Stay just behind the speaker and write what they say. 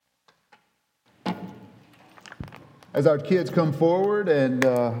As our kids come forward and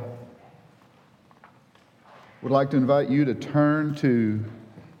would like to invite you to turn to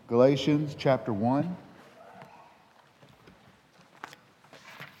Galatians chapter 1.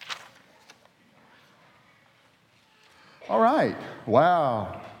 All right.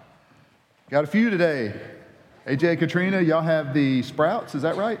 Wow. Got a few today. AJ, Katrina, y'all have the sprouts, is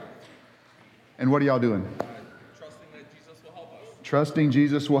that right? And what are y'all doing? Trusting that Jesus will help us. Trusting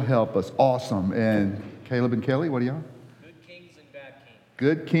Jesus will help us. Awesome. And Caleb and Kelly, what are y'all? Good kings and bad kings.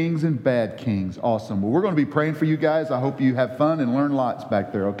 Good kings and bad kings. Awesome. Well, we're going to be praying for you guys. I hope you have fun and learn lots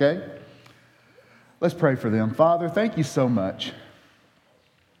back there, okay? Let's pray for them. Father, thank you so much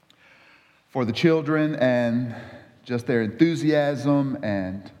for the children and just their enthusiasm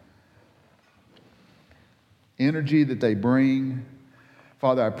and energy that they bring.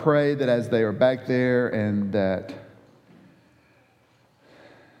 Father, I pray that as they are back there and that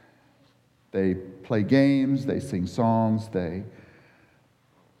they play games, they sing songs, they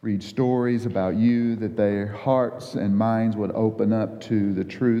read stories about you, that their hearts and minds would open up to the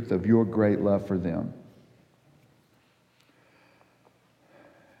truth of your great love for them.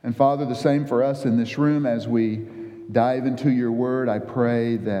 And Father, the same for us in this room as we dive into your word. I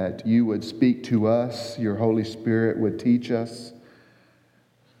pray that you would speak to us, your Holy Spirit would teach us.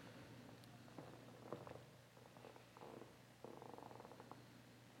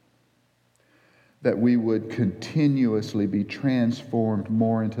 That we would continuously be transformed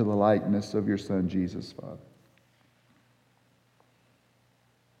more into the likeness of your Son, Jesus, Father.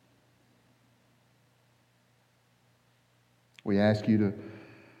 We ask you to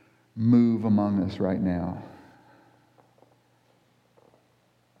move among us right now.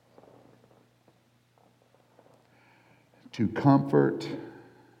 To comfort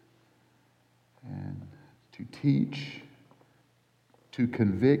and to teach, to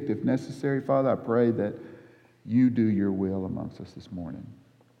convict if necessary. Father, I pray that you do your will amongst us this morning.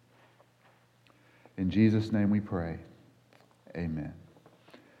 In Jesus' name we pray. Amen.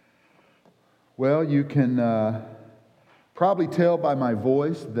 Well, you can probably tell by my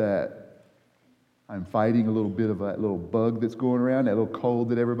voice that I'm fighting a little bit of that little bug that's going around, that little cold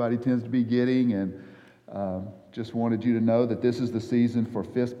that everybody tends to be getting, and just wanted you to know that this is the season for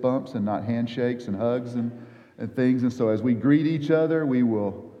fist bumps and not handshakes and hugs and things. And so as we greet each other, we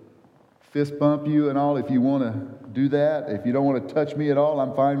will fist bump you and all if you want to do that. If you don't want to touch me at all,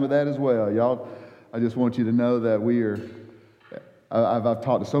 I'm fine with that as well. Y'all, I just want you to know that we are, I've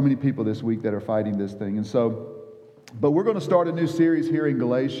talked to so many people this week that are fighting this thing. And so, but we're going to start a new series here in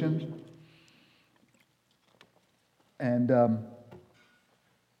Galatians. And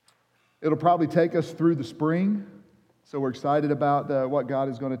it'll probably take us through the spring. So we're excited about what God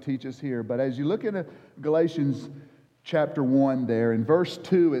is going to teach us here. But as you look into Galatians chapter 1 there, in verse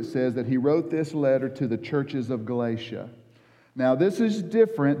 2 it says that he wrote this letter to the churches of Galatia. Now this is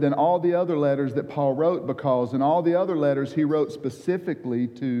different than all the other letters that Paul wrote, because in all the other letters he wrote specifically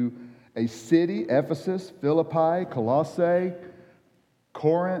to a city, Ephesus, Philippi, Colossae,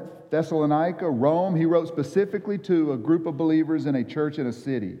 Corinth, Thessalonica, Rome. He wrote specifically to a group of believers in a church in a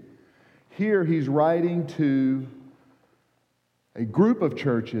city. Here he's writing to a group of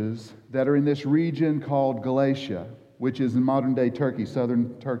churches that are in this region called Galatia, which is in modern-day Turkey,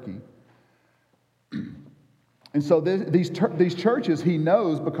 southern Turkey. And so these churches he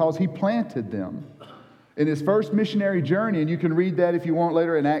knows because he planted them in his first missionary journey. And you can read that if you want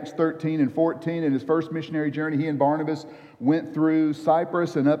later in Acts 13 and 14. In his first missionary journey, he and Barnabas went through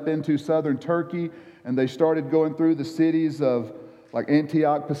Cyprus and up into southern Turkey. And they started going through the cities of like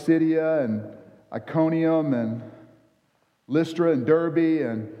Antioch, Pisidia, and Iconium, and Lystra, and Derbe,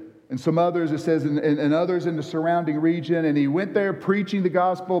 and some others, it says, and others in the surrounding region. And he went there preaching the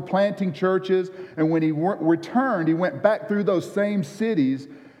gospel, planting churches. And when he returned, he went back through those same cities,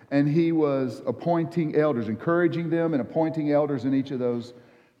 and he was appointing elders, encouraging them and appointing elders in each of those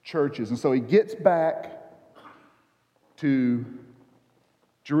churches. And so he gets back to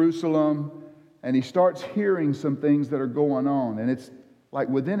Jerusalem, and he starts hearing some things that are going on. And it's like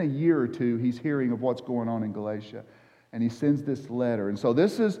within a year or two, he's hearing of what's going on in Galatia. And he sends this letter. And so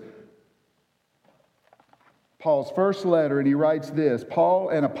this is Paul's first letter, and he writes this: Paul,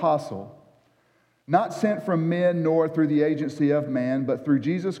 an apostle, not sent from men nor through the agency of man, but through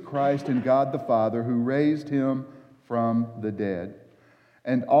Jesus Christ and God the Father, who raised him from the dead.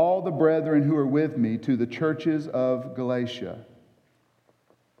 And all the brethren who are with me, to the churches of Galatia.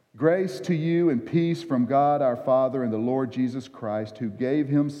 Grace to you and peace from God our Father and the Lord Jesus Christ, who gave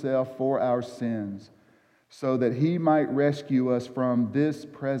himself for our sins, so that he might rescue us from this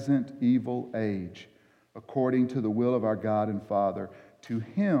present evil age, according to the will of our God and Father, To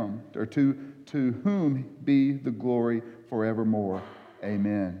him, or to whom be the glory forevermore.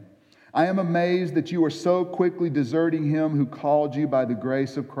 Amen. I am amazed that you are so quickly deserting him who called you by the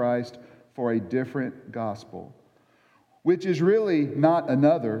grace of Christ for a different gospel, which is really not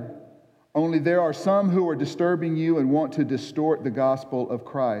another, only there are some who are disturbing you and want to distort the gospel of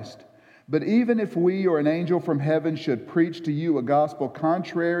Christ. But even if we or an angel from heaven should preach to you a gospel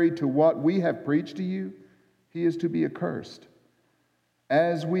contrary to what we have preached to you, he is to be accursed.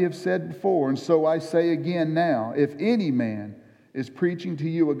 As we have said before, and so I say again now, if any man is preaching to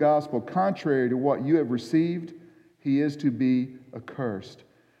you a gospel contrary to what you have received, he is to be accursed.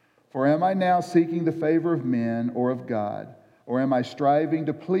 For am I now seeking the favor of men or of God? Or am I striving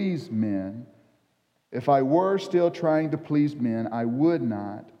to please men? If I were still trying to please men, I would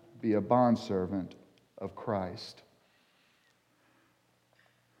not be a bondservant of Christ.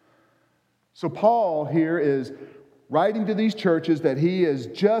 So Paul here is writing to these churches that he is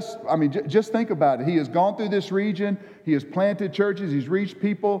just think about it. He has gone through this region. He has planted churches. He's reached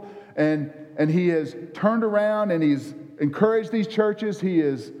people. And he has turned around and he's encouraged these churches. He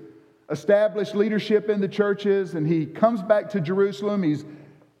has established leadership in the churches. And he comes back to Jerusalem. He's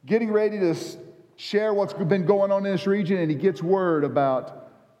getting ready to share what's been going on in this region. And he gets word about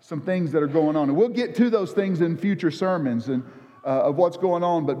some things that are going on. And we'll get to those things in future sermons and of what's going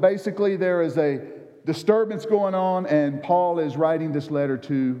on. But basically there is a disturbance going on, and Paul is writing this letter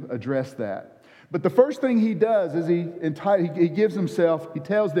to address that. But the first thing he does is he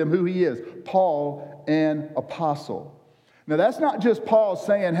tells them who he is, Paul, an apostle. Now that's not just Paul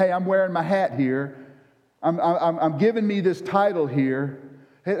saying, hey, I'm wearing my hat here. I'm giving me this title here.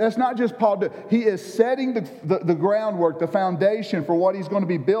 That's not just Paul. He is setting the groundwork, the foundation for what he's going to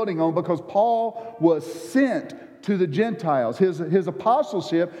be building on, because Paul was sent to the Gentiles. His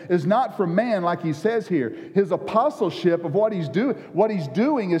apostleship is not from man, like he says here. His apostleship of what he's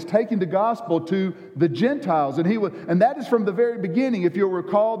doing is taking the gospel to the Gentiles. And that is from the very beginning. If you'll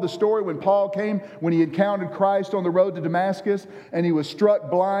recall the story when he encountered Christ on the road to Damascus, and he was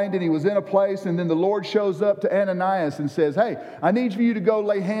struck blind, and he was in a place, and then the Lord shows up to Ananias and says, hey, I need for you to go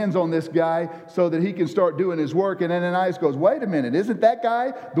lay hands on this guy so that he can start doing his work. And Ananias goes, wait a minute, isn't that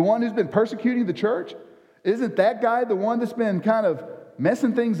guy the one who's been persecuting the church? Isn't that guy the one that's been kind of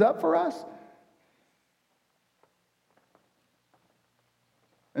messing things up for us?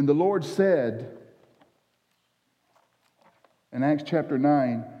 And the Lord said in Acts chapter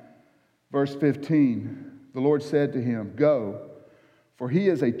 9, verse 15, the Lord said to him, go, for he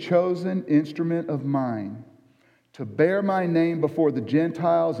is a chosen instrument of mine to bear my name before the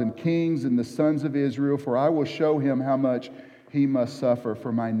Gentiles and kings and the sons of Israel, for I will show him how much he must suffer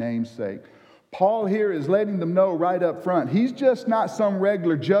for my name's sake. Paul here is letting them know right up front, he's just not some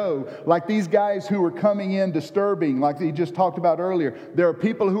regular Joe like these guys who are coming in disturbing, like he just talked about earlier. There are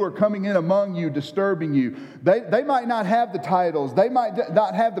people who are coming in among you, disturbing you. They might not have the titles. They might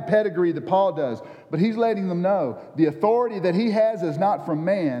not have the pedigree that Paul does. But he's letting them know the authority that he has is not from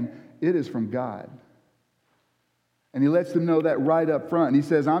man, it is from God. And he lets them know that right up front. He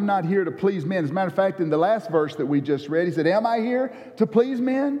says, I'm not here to please men. As a matter of fact, in the last verse that we just read, he said, am I here to please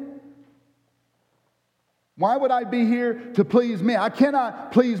men? Why would I be here to please men? I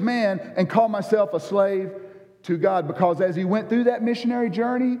cannot please man and call myself a slave to God, because as he went through that missionary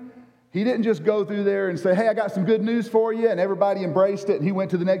journey, he didn't just go through there and say, hey, I got some good news for you, and everybody embraced it, and he went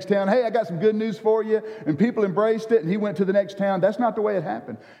to the next town. Hey, I got some good news for you, and people embraced it, and he went to the next town. That's not the way it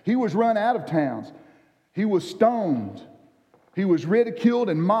happened. He was run out of towns. He was stoned. He was ridiculed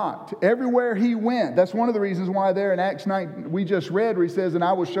and mocked everywhere he went. That's one of the reasons why there in Acts 9 we just read where he says, and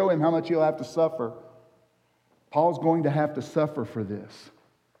I will show him how much he'll have to suffer. Paul's going to have to suffer for this.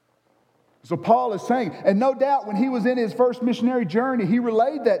 So Paul is saying, and no doubt when he was in his first missionary journey, he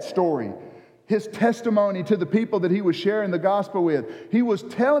relayed that story, his testimony to the people that he was sharing the gospel with. He was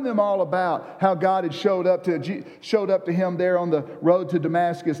telling them all about how God had showed up to him there on the road to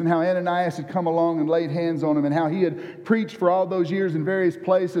Damascus, and how Ananias had come along and laid hands on him, and how he had preached for all those years in various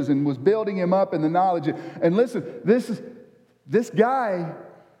places and was building him up in the knowledge. And listen, this guy,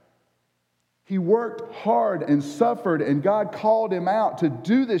 he worked hard and suffered, and God called him out to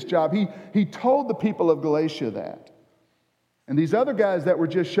do this job. He told the people of Galatia that. And these other guys that were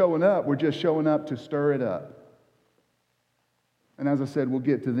just showing up to stir it up. And as I said, we'll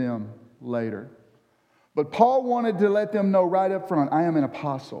get to them later. But Paul wanted to let them know right up front, I am an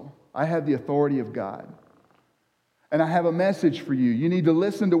apostle. I have the authority of God. And I have a message for you. You need to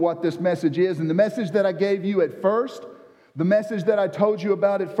listen to what this message is. And the message that I gave you at first, the message that I told you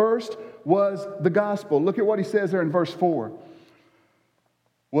about at first, was the gospel. Look at what he says there in verse 4.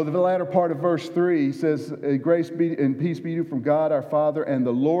 Well, the latter part of verse 3 says, grace be and peace be to you from God our Father and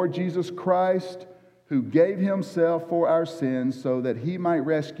the Lord Jesus Christ, who gave himself for our sins so that he might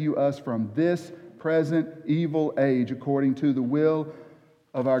rescue us from this present evil age according to the will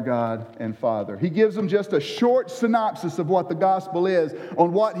of our God and Father. He gives them just a short synopsis of what the gospel is,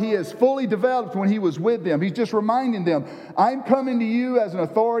 on what he has fully developed when he was with them. He's just reminding them, I'm coming to you as an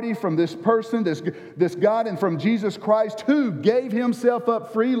authority from this person, this God, and from Jesus Christ, who gave himself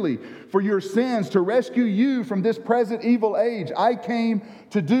up freely for your sins to rescue you from this present evil age. I came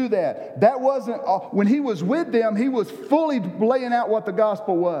to do that. That wasn't, when he was with them, he was fully laying out what the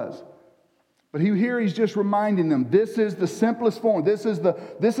gospel was. But here he's just reminding them, this is the simplest form. This is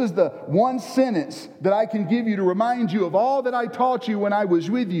the one sentence that I can give you to remind you of all that I taught you when I was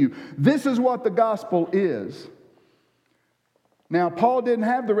with you. This is what the gospel is. Now, Paul didn't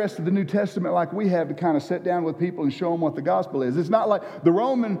have the rest of the New Testament like we have to kind of sit down with people and show them what the gospel is. It's not like the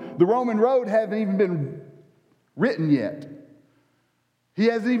Roman road hasn't even been written yet. He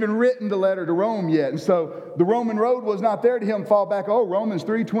hasn't even written the letter to Rome yet. And so the Roman road was not there to him fall back, Romans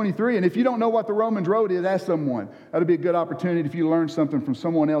 3:23. And if you don't know what the Romans road is, ask someone. That would be a good opportunity if you learn something from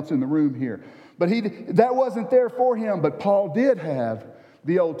someone else in the room here. But that wasn't there for him. But Paul did have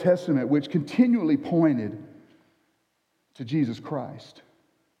the Old Testament, which continually pointed to Jesus Christ.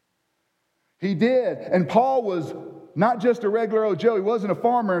 He did. And Paul was not just a regular old Joe. He wasn't a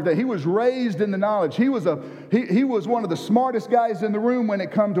farmer. That he was raised in the knowledge. He was one of the smartest guys in the room when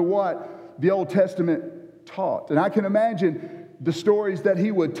it come to what the Old Testament taught. And I can imagine the stories that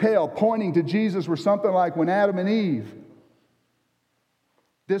he would tell pointing to Jesus were something like when Adam and Eve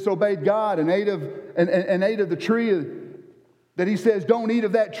disobeyed God and ate of the tree that he says, don't eat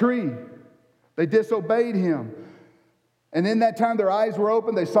of that tree. They disobeyed him. And in that time, their eyes were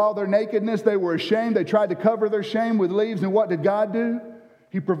open. They saw their nakedness. They were ashamed. They tried to cover their shame with leaves. And what did God do?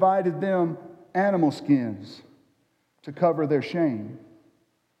 He provided them animal skins to cover their shame.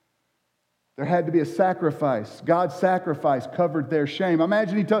 There had to be a sacrifice. God's sacrifice covered their shame.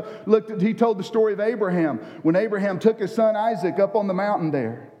 Imagine he told the story of Abraham. When Abraham took his son Isaac up on the mountain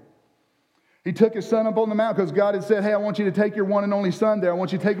there. He took his son up on the mountain because God had said, hey, I want you to take your one and only son there. I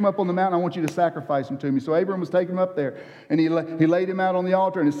want you to take him up on the mountain. I want you to sacrifice him to me. So Abraham was taking him up there. And he laid him out on the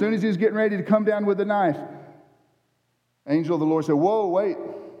altar. And as soon as he was getting ready to come down with the knife, angel of the Lord said, whoa, wait.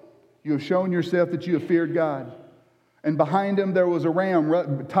 You have shown yourself that you have feared God. And behind him there was a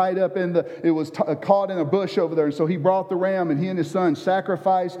ram tied up caught in a bush over there. And so he brought the ram, and he and his son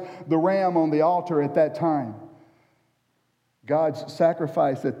sacrificed the ram on the altar at that time. God's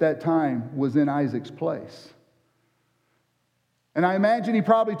sacrifice at that time was in Isaac's place. And I imagine he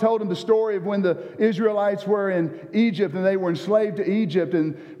probably told him the story of when the Israelites were in Egypt and they were enslaved to Egypt,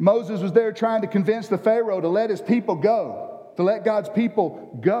 and Moses was there trying to convince the Pharaoh to let his people go, to let God's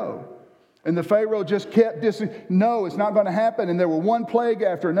people go. And the Pharaoh just kept no, it's not going to happen. And there were one plague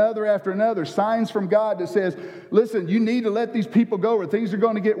after another, signs from God that says, listen, you need to let these people go or things are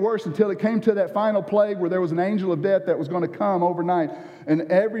going to get worse, until it came to that final plague where there was an angel of death that was going to come overnight.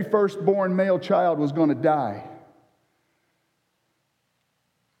 And every firstborn male child was going to die.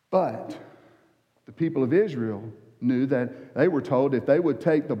 But the people of Israel knew that they were told if they would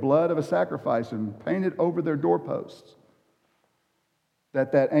take the blood of a sacrifice and paint it over their doorposts,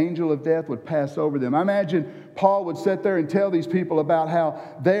 that angel of death would pass over them. I imagine Paul would sit there and tell these people about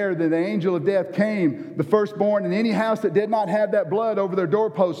how the angel of death came, the firstborn, and any house that did not have that blood over their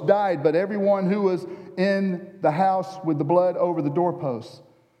doorposts died, but everyone who was in the house with the blood over the doorposts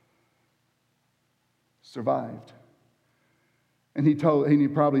survived. And he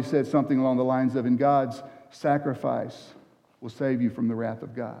probably said something along the lines of, "In God's sacrifice will save you from the wrath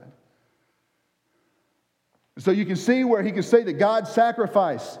of God." So you can see where he can say that God's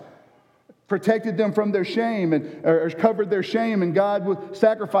sacrifice protected them from their shame or covered their shame, and God's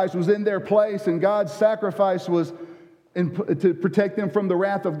sacrifice was in their place, and God's sacrifice was to protect them from the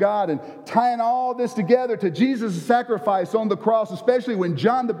wrath of God. And tying all this together to Jesus' sacrifice on the cross, especially when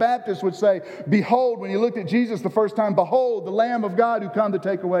John the Baptist would say, "Behold," when he looked at Jesus the first time, "Behold, the Lamb of God who come to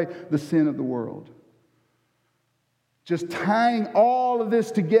take away the sin of the world." Just tying all of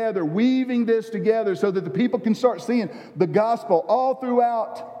this together, weaving this together so that the people can start seeing the gospel all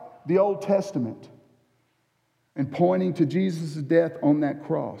throughout the Old Testament and pointing to Jesus' death on that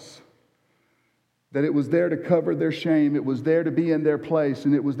cross. That it was there to cover their shame, it was there to be in their place,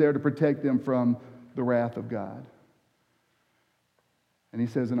 and it was there to protect them from the wrath of God. And he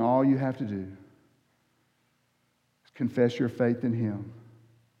says, and all you have to do is confess your faith in Him,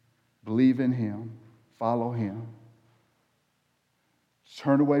 believe in Him, follow Him.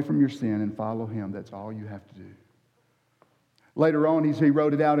 Turn away from your sin and follow Him. That's all you have to do. Later on, he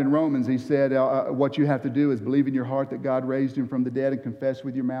wrote it out in Romans. He said, what you have to do is believe in your heart that God raised him from the dead and confess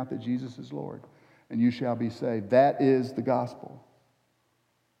with your mouth that Jesus is Lord, and you shall be saved. That is the gospel.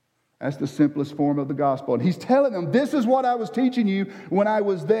 That's the simplest form of the gospel. And he's telling them, this is what I was teaching you when I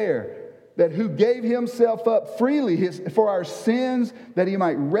was there, that who gave himself up freely for our sins, that he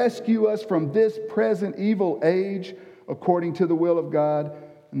might rescue us from this present evil age, according to the will of God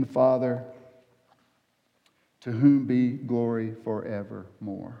and the Father, to whom be glory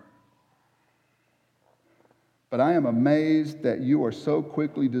forevermore. But I am amazed that you are so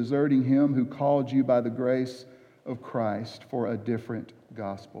quickly deserting him who called you by the grace of Christ for a different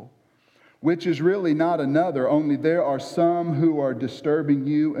gospel, which is really not another, only there are some who are disturbing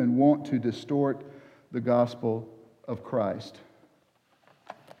you and want to distort the gospel of Christ.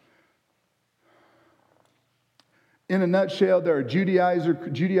 In a nutshell, there are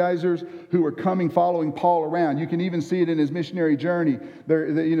Judaizers who are coming, following Paul around. You can even see it in his missionary journey.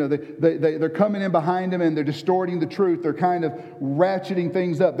 They're coming in behind him and they're distorting the truth. They're kind of ratcheting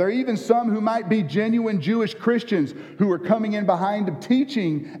things up. There are even some who might be genuine Jewish Christians who are coming in behind him,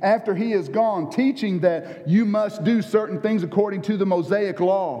 teaching after he is gone, teaching that you must do certain things according to the Mosaic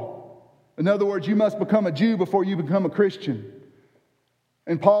law. In other words, you must become a Jew before you become a Christian.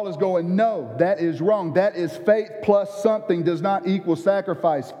 And Paul is going, no, that is wrong. That is faith plus something does not equal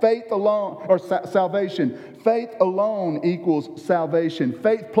sacrifice. Faith alone, or salvation. Faith alone equals salvation.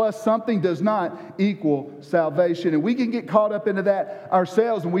 Faith plus something does not equal salvation. And we can get caught up into that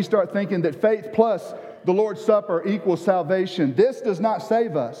ourselves when we start thinking that faith plus the Lord's Supper equals salvation. This does not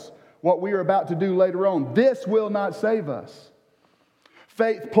save us. What we are about to do later on, this will not save us.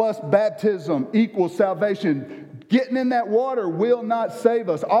 Faith plus baptism equals salvation. Getting in that water will not save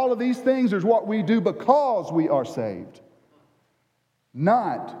us. All of these things is what we do because we are saved,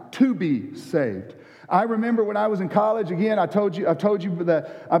 not to be saved. I remember when I was in college, again, I've told you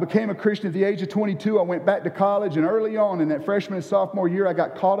that I became a Christian at the age of 22. I went back to college, and early on in that freshman and sophomore year, I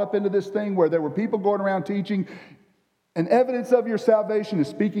got caught up into this thing where there were people going around teaching, and evidence of your salvation is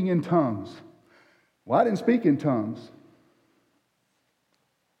speaking in tongues. Well, I didn't speak in tongues.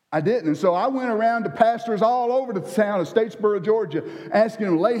 I didn't. And so I went around to pastors all over the town of Statesboro, Georgia, asking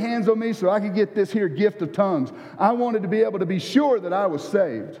them to lay hands on me so I could get this here gift of tongues. I wanted to be able to be sure that I was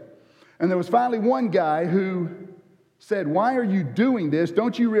saved. And there was finally one guy who said, why are you doing this?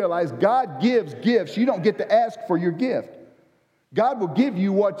 Don't you realize God gives gifts? You don't get to ask for your gift. God will give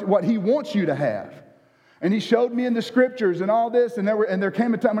you what he wants you to have. And he showed me in the scriptures and all this, and there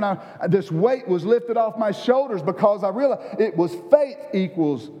came a time when this weight was lifted off my shoulders because I realized it was faith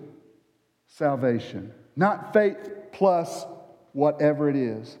equals salvation, not faith plus whatever it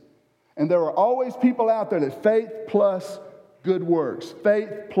is. And there are always people out there that faith plus good works, faith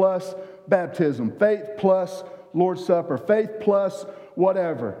plus baptism, faith plus Lord's Supper, faith plus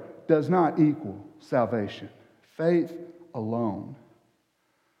whatever does not equal salvation. Faith alone.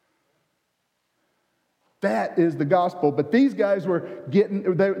 That is the gospel. But these guys were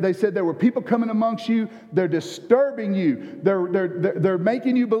they said there were people coming amongst you. They're disturbing you. They're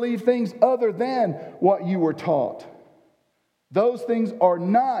making you believe things other than what you were taught. Those things are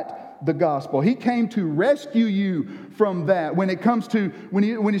not the gospel. He came to rescue you from that. When it comes to, when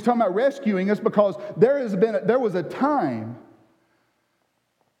he's talking about rescuing us, because there was a time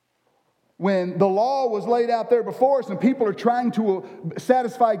when the law was laid out there before us and people are trying to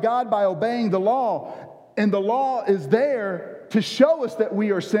satisfy God by obeying the law. And the law is there to show us that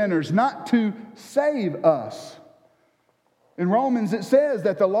we are sinners, not to save us. In Romans it says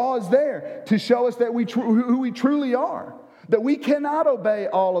that the law is there to show us that who we truly are. That we cannot obey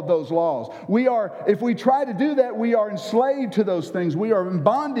all of those laws. If we try to do that, we are enslaved to those things. We are in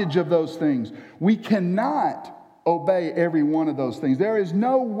bondage of those things. We cannot obey every one of those things. There is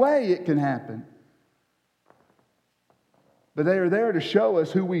no way it can happen. But they are there to show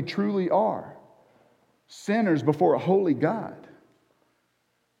us who we truly are. Sinners before a holy God.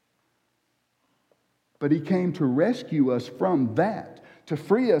 But he came to rescue us from that, to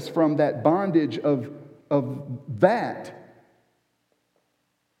free us from that bondage of that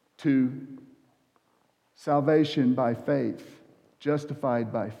to salvation by faith,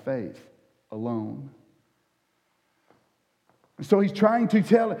 justified by faith alone. So he's trying to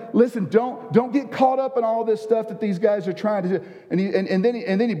tell, listen, don't get caught up in all this stuff that these guys are trying to do. And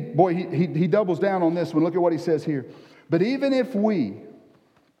then he doubles down on this one. Look at what he says here. But even if he's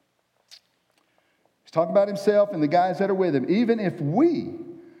talking about himself and the guys that are with him, even if we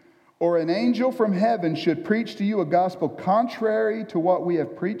or an angel from heaven should preach to you a gospel contrary to what we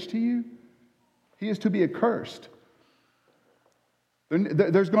have preached to you, he is to be accursed.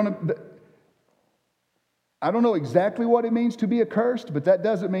 I don't know exactly what it means to be accursed, but that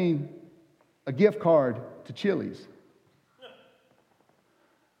doesn't mean a gift card to Chili's.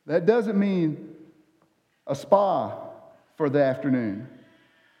 That doesn't mean a spa for the afternoon.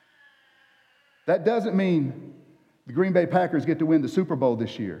 That doesn't mean the Green Bay Packers get to win the Super Bowl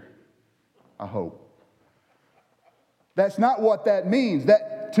this year, I hope. That's not what that means.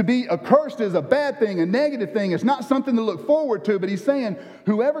 That to be accursed is a bad thing, a negative thing. It's not something to look forward to, but he's saying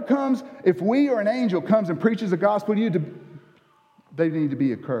whoever comes, if we or an angel comes and preaches the gospel to you, they need to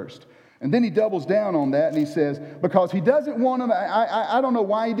be accursed. And then he doubles down on that and he says, because he doesn't want them, I don't know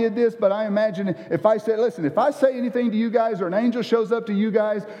why he did this, but I imagine if I said, listen, if I say anything to you guys or an angel shows up to you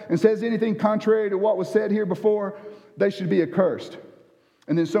guys and says anything contrary to what was said here before, they should be accursed.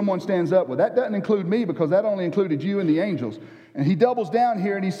 And then someone stands up, well, that doesn't include me because that only included you and the angels. And he doubles down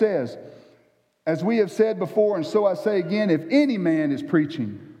here and he says, as we have said before, and so I say again, if any man is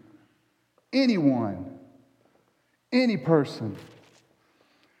preaching, anyone, any person,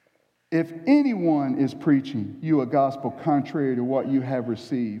 if anyone is preaching you a gospel contrary to what you have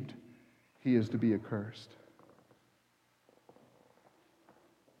received, he is to be accursed.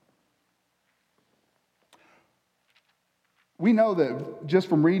 We know that just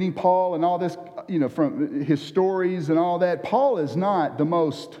from reading Paul and all this, from his stories and all that, Paul is not the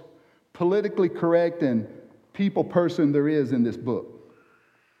most politically correct and people person there is in this book.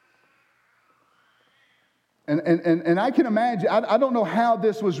 And I can imagine, I don't know how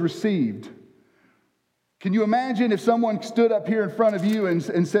this was received. Can you imagine if someone stood up here in front of you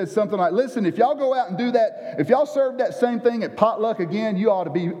and said something like, listen, if y'all go out and do that, if y'all serve that same thing at potluck again, you ought to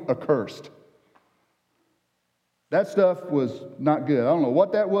be accursed. That stuff was not good. I don't know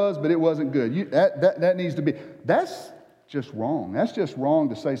what that was, but it wasn't good. That needs to be. That's just wrong. That's just wrong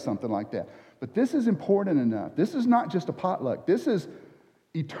to say something like that. But this is important enough. This is not just a potluck. This is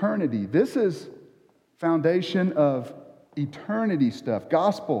eternity. This is foundation of eternity stuff,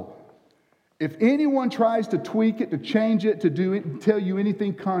 gospel. If anyone tries to tweak it, to change it, to do it, tell you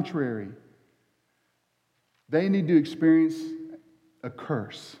anything contrary, they need to experience a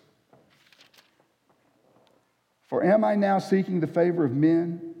curse. For am I now seeking the favor of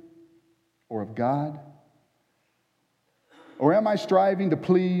men or of God? Or am I striving to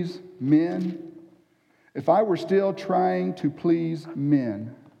please men? If I were still trying to please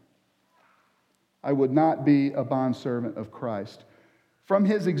men, I would not be a bondservant of Christ. From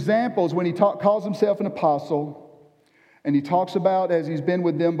his examples, when he calls himself an apostle, and he talks about as he's been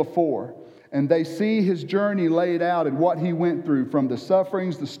with them before, and they see his journey laid out and what he went through, from the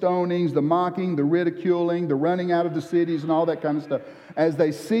sufferings, the stonings, the mocking, the ridiculing, the running out of the cities, and all that kind of stuff. As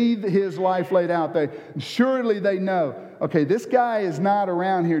they see his life laid out, surely they know, okay, this guy is not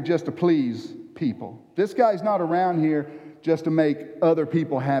around here just to please people. This guy's not around here just to make other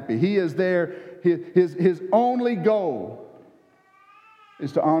people happy. He is there. His only goal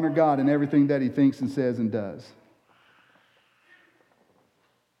is to honor God in everything that he thinks and says and does.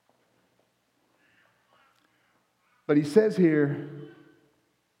 But he says here,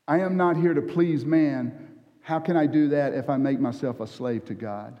 I am not here to please man. How can I do that if I make myself a slave to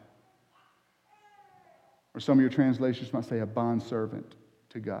God? Or some of your translations might say a bondservant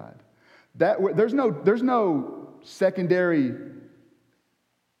to God. There's no secondary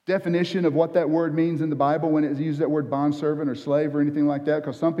definition of what that word means in the Bible when it uses that word bondservant or slave or anything like that,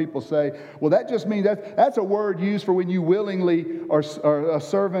 because some people say, well, that just means that's a word used for when you willingly are a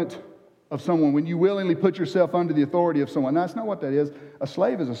servant of someone, when you willingly put yourself under the authority of someone. No, that's not what that is. A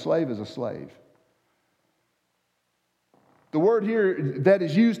slave is a slave is a slave. The word here that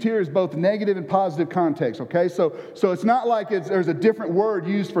is used here is both negative and positive context, okay? So it's not like there's a different word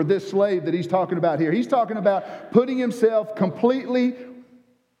used for this slave that he's talking about here. He's talking about putting himself completely,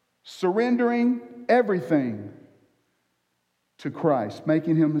 surrendering everything to Christ,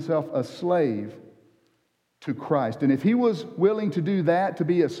 making himself a slave to Christ. And if he was willing to do that, to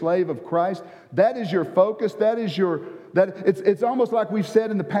be a slave of Christ, that is your focus. It's almost like we've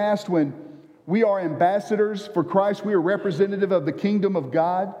said in the past, when we are ambassadors for Christ, we are representative of the kingdom of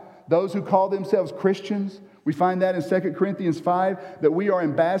God. Those who call themselves Christians, we find that in 2 Corinthians 5, that we are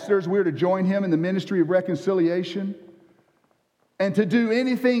ambassadors. We are to join him in the ministry of reconciliation. And to do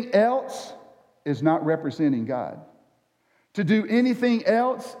anything else is not representing God. To do anything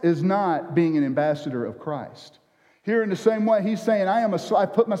else is not being an ambassador of Christ. Here in the same way, he's saying, I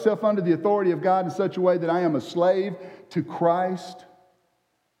put myself under the authority of God in such a way that I am a slave to Christ.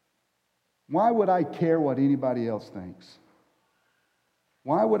 Why would I care what anybody else thinks?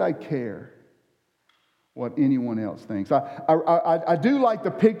 Why would I care what anyone else thinks? I do like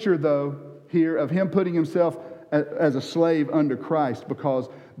the picture, though, here of him putting himself as a slave under Christ, because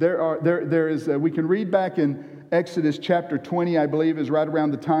We can read back in Exodus chapter 20, I believe, is right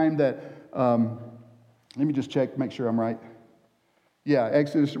around the time that, let me just check, make sure I'm right. Yeah,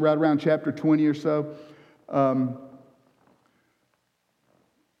 Exodus right around chapter 20 or so.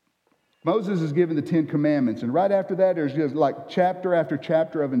 Moses is given the 10 Commandments, and right after that, there's just like chapter after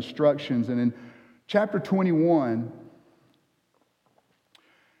chapter of instructions. And in chapter 21,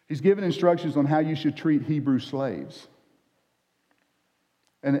 he's given instructions on how you should treat Hebrew slaves.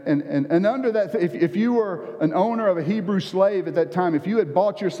 And under that, if you were an owner of a Hebrew slave at that time, if you had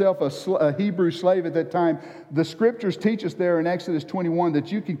bought yourself a Hebrew slave at that time, the scriptures teach us there in Exodus 21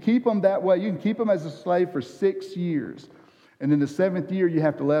 that you can keep them that way. You can keep them as a slave for 6 years. And in the 7th year, you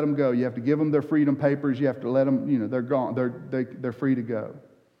have to let them go. You have to give them their freedom papers. You have to let them, they're gone. They're free to go.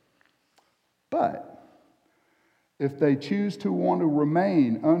 But if they choose to want to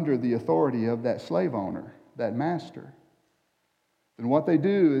remain under the authority of that slave owner, that master, then what they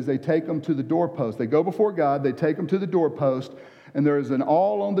do is they take them to the doorpost. They go before God, they take them to the doorpost, and there is an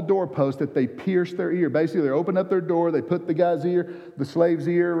awl on the doorpost that they pierce their ear. Basically, they open up their door, they put the guy's ear, the slave's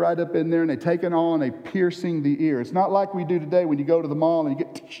ear right up in there, and they take an awl and they piercing the ear. It's not like we do today when you go to the mall and you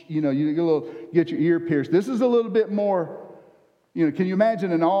get your ear pierced. This is a little bit more, can you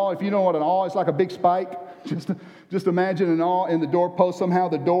imagine an awl? If you know what an awl is, like a big spike. Just imagine an awl in the doorpost. Somehow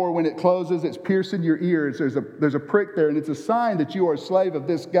the door, when it closes, it's piercing your ears. There's a prick there, and it's a sign that you are a slave of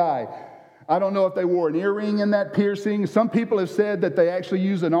this guy. I don't know if they wore an earring in that piercing. Some people have said that they actually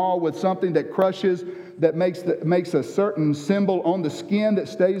use an awl with something that crushes, that makes a certain symbol on the skin that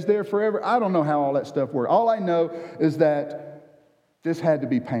stays there forever. I don't know how all that stuff works. All I know is that this had to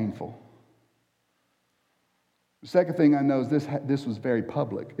be painful. The second thing I know is this was very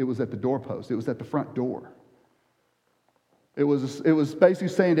public. It was at the doorpost. It was at the front door. It was basically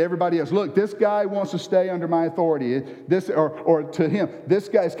saying to everybody else, look, this guy wants to stay under my authority. Or to him, this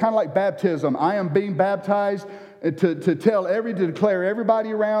guy, it's kind of like baptism. I am being baptized to declare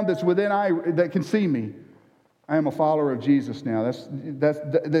everybody around that's that can see me. I am a follower of Jesus now.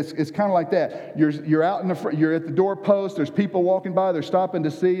 It's kind of like that. You're out in the front, you're at the doorpost. There's people walking by. They're stopping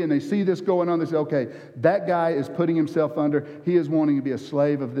to see, and they see this going on. They say, okay, that guy is putting himself under. He is wanting to be a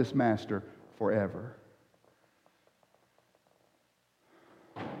slave of this master forever.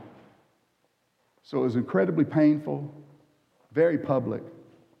 So it was incredibly painful, very public.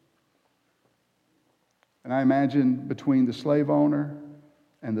 And I imagine between the slave owner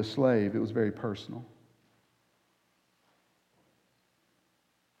and the slave, it was very personal.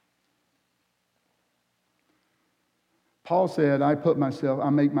 Paul said, I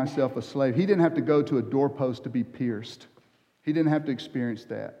make myself a slave. He didn't have to go to a doorpost to be pierced. He didn't have to experience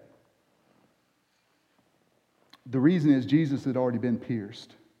that. The reason is Jesus had already been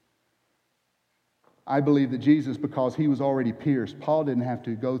pierced. I believe that Jesus, because he was already pierced, Paul didn't have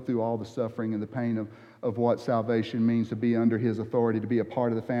to go through all the suffering and the pain of what salvation means, to be under his authority, to be a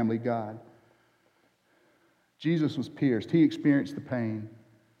part of the family of God. Jesus was pierced. He experienced the pain.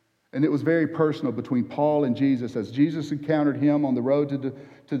 And it was very personal between Paul and Jesus. As Jesus encountered him on the road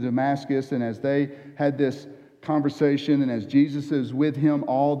to Damascus, and as they had this conversation, and as Jesus is with him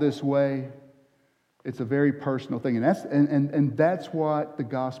all this way, it's a very personal thing. And that's what the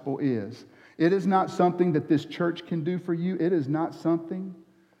gospel is. It is not something that this church can do for you. It is not something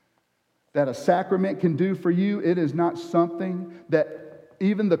that a sacrament can do for you. It is not something that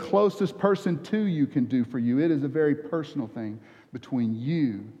even the closest person to you can do for you. It is a very personal thing between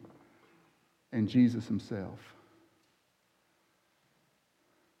you and Jesus himself.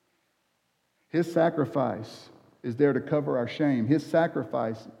 His sacrifice is there to cover our shame. His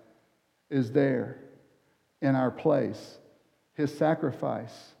sacrifice is there in our place. His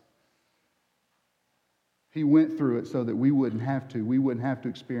sacrifice, he went through it so that we wouldn't have to. We wouldn't have to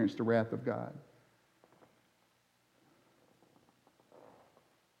experience the wrath of God.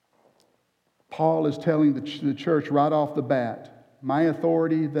 Paul is telling the church right off the bat, my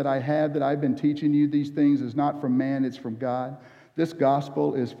authority that I have, that I've been teaching you these things, is not from man, it's from God. This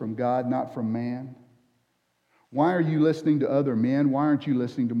gospel is from God, not from man. Why are you listening to other men? Why aren't you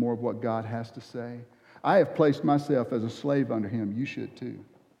listening to more of what God has to say? I have placed myself as a slave under him. You should too.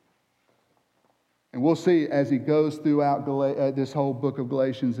 And we'll see as he goes throughout this whole book of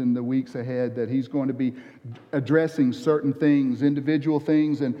Galatians in the weeks ahead that he's going to be addressing certain things, individual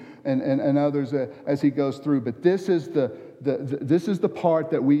things and others as he goes through. But this is the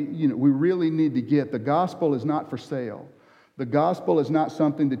part that we really need to get. The gospel is not for sale. The gospel is not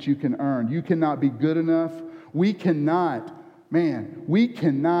something that you can earn. You cannot be good enough. We cannot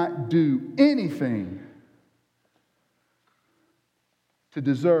do anything to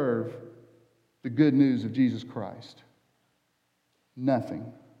deserve the good news of Jesus Christ.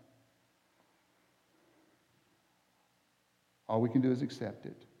 Nothing. All we can do is accept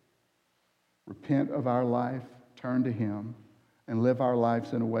it. Repent of our life, turn to Him, and live our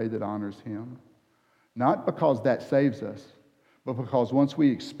lives in a way that honors Him. Not because that saves us, but because once we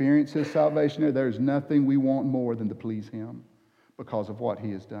experience His salvation, there is nothing we want more than to please Him because of what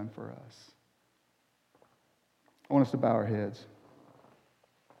He has done for us. I want us to bow our heads.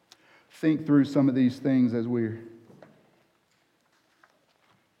 Think through some of these things as we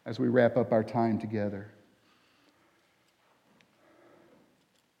wrap up our time together.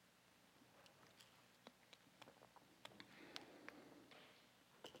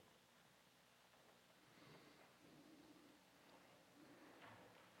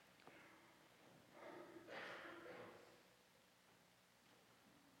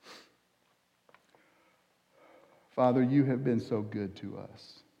 Father, you have been so good to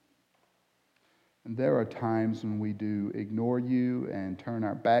us. And there are times when we do ignore you and turn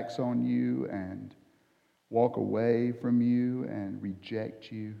our backs on you and walk away from you and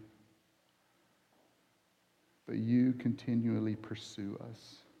reject you. But you continually pursue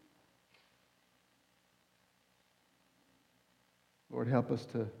us. Lord, help us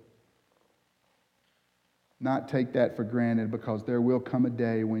to not take that for granted, because there will come a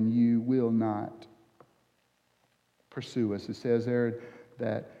day when you will not pursue us. It says there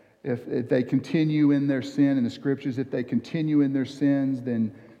that if they continue in their sin, in the scriptures, if they continue in their sins,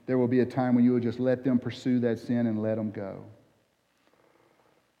 then there will be a time when you will just let them pursue that sin and let them go.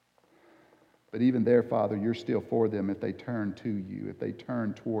 But even there, Father, you're still for them if they turn to you, if they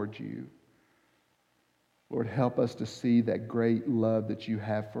turn towards you. Lord, help us to see that great love that you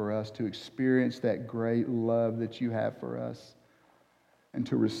have for us, to experience that great love that you have for us, and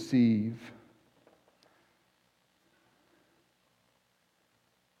to receive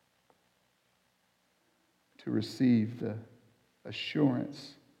the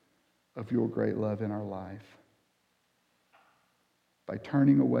assurance of your great love in our life. By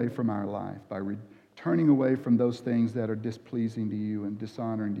turning away from our life, by turning away from those things that are displeasing to you and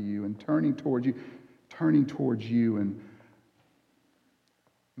dishonoring to you, and turning towards you and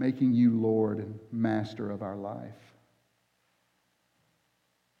making you Lord and Master of our life.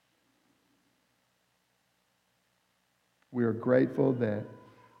 We are grateful that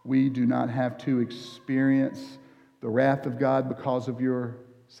we do not have to experience the wrath of God because of your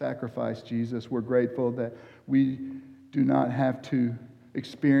sacrifice, Jesus. We're grateful that we do not have to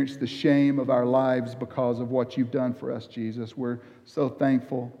experience the shame of our lives because of what you've done for us, Jesus. We're so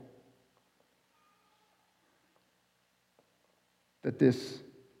thankful that this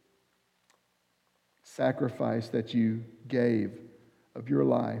sacrifice that you gave of your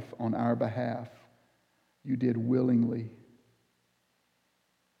life on our behalf, you did willingly,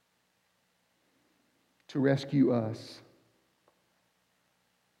 to rescue us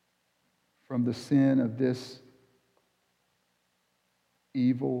from the sin of this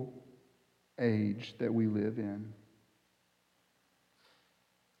evil age that we live in.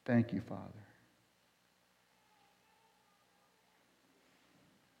 Thank you, Father.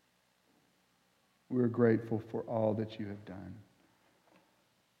 We're grateful for all that you have done.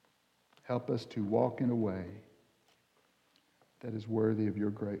 Help us to walk in a way that is worthy of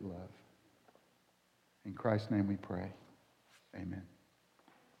your great love. In Christ's name we pray. Amen.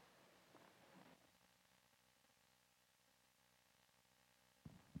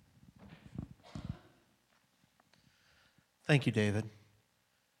 Thank you, David.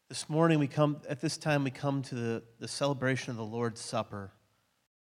 This morning at this time we come to the celebration of the Lord's Supper.